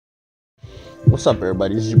What's up,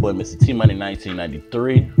 everybody? This is your boy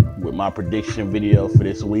MrTMoney1993 with my prediction video for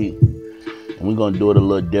this week. And we're gonna do it a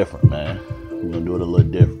little different, man. We're gonna do it a little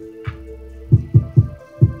different.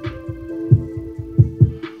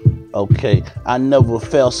 Okay, I never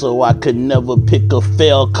fell, so I could never pick a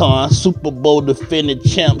Falcon. Super Bowl defending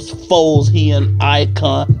champs, foes, he an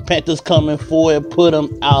icon. Panthers coming for it, put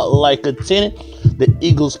him out like a tenant. The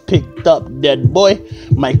Eagles picked up that boy,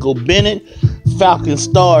 Michael Bennett. Falcon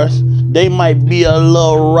stars, they might be a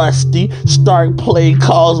little rusty. Stark play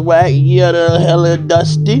calls whack, yeah, the hella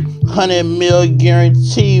dusty. 100 mil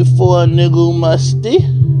guaranteed for a nigga musty.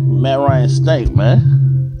 Matt Ryan stank, man.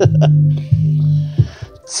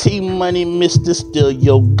 T-Money, Mr. Still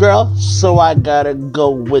your girl, so I gotta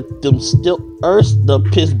go with them Steelers, the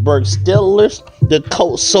Pittsburgh Steelers. The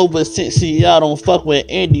Colts over since I don't fuck with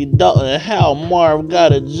Andy Dalton. How Marv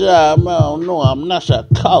got a job, I don't know, I'm not shot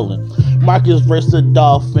calling. Marcus versus the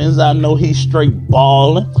Dolphins, I know he's straight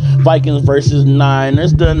ballin'. Vikings versus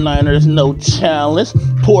Niners, the Niners no challenge.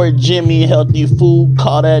 Poor Jimmy, healthy food,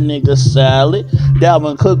 call that nigga salad.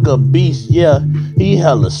 Dalvin Cook a beast, yeah, he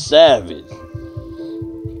hella savage.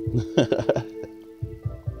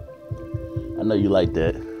 I know you like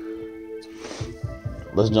that.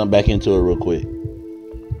 Let's jump back into it real quick.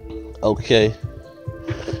 Okay.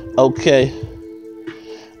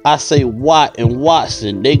 I say Watt and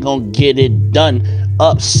Watson, they gon' get it done.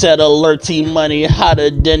 Upset alert, T-Money hotter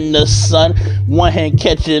than the sun. One hand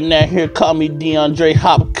catching that here, call me DeAndre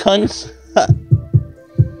Hopkins.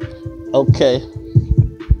 Okay.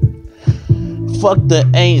 Fuck the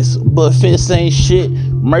ain'ts, but Fitz ain't shit.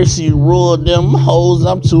 Mercy ruled them hoes,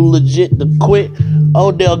 I'm too legit to quit.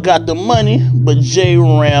 Odell got the money, but J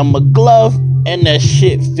ran a glove, and that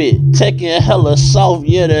shit fit. Taking hella soft,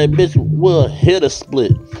 yeah, that bitch will hit a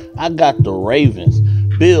split. I got the Ravens,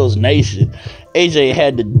 Bills Nation. AJ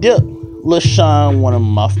had the dip. LaShawn, one of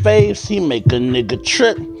my faves, he make a nigga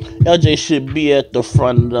trip. LJ should be at the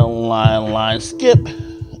front of the line skip.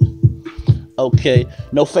 Okay,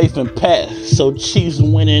 no faith in Pat, so Chiefs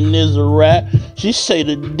winning is a wrap. She say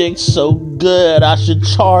the dick's so good, I should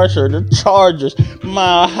charge her. The Chargers,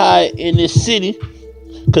 mile high in this city,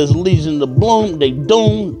 cause Legion to Bloom, they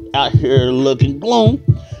doomed, out here looking gloom.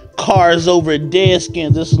 Cars over dead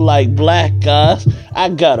skins, it's like black guys. I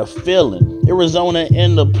got a feeling, Arizona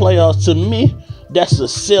in the playoffs, to me, that's a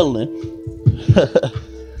ceiling.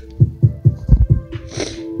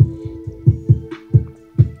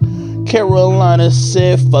 Carolina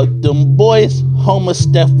said, fuck them boys. Homer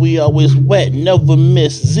Steph, we always wet, never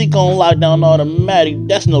miss. Zeke on lockdown automatic,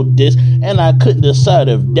 that's no diss. And I couldn't decide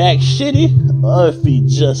if Dak shitty or if he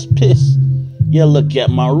just pissed. Yeah, look at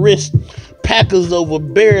my wrist. Packers over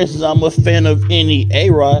Bears, I'm a fan of any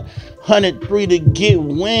A-Rod. 103 to get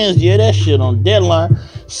wins, yeah, that shit on deadline.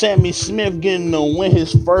 Sammy Smith getting to win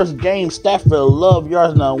his first game. Stafford love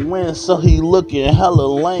yards not win, so he looking hella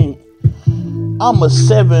lame. I'm a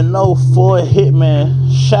 7-0 for Hitman.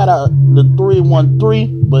 Shout out the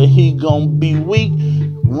 313, but he gon' be weak.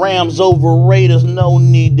 Rams over Raiders, no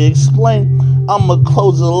need to explain. I'm a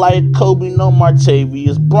closer like Kobe, no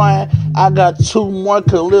Martavius Bryant. I got 2 more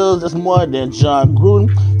Khalils, that's more than John Gruden.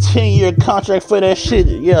 10-year contract for that shit,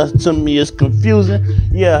 yeah, to me it's confusing.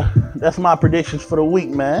 Yeah, that's my predictions for the week,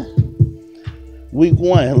 man. Week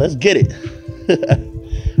 1, let's get it.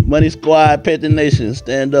 Money Squad, Panther Nation,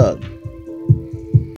 stand up.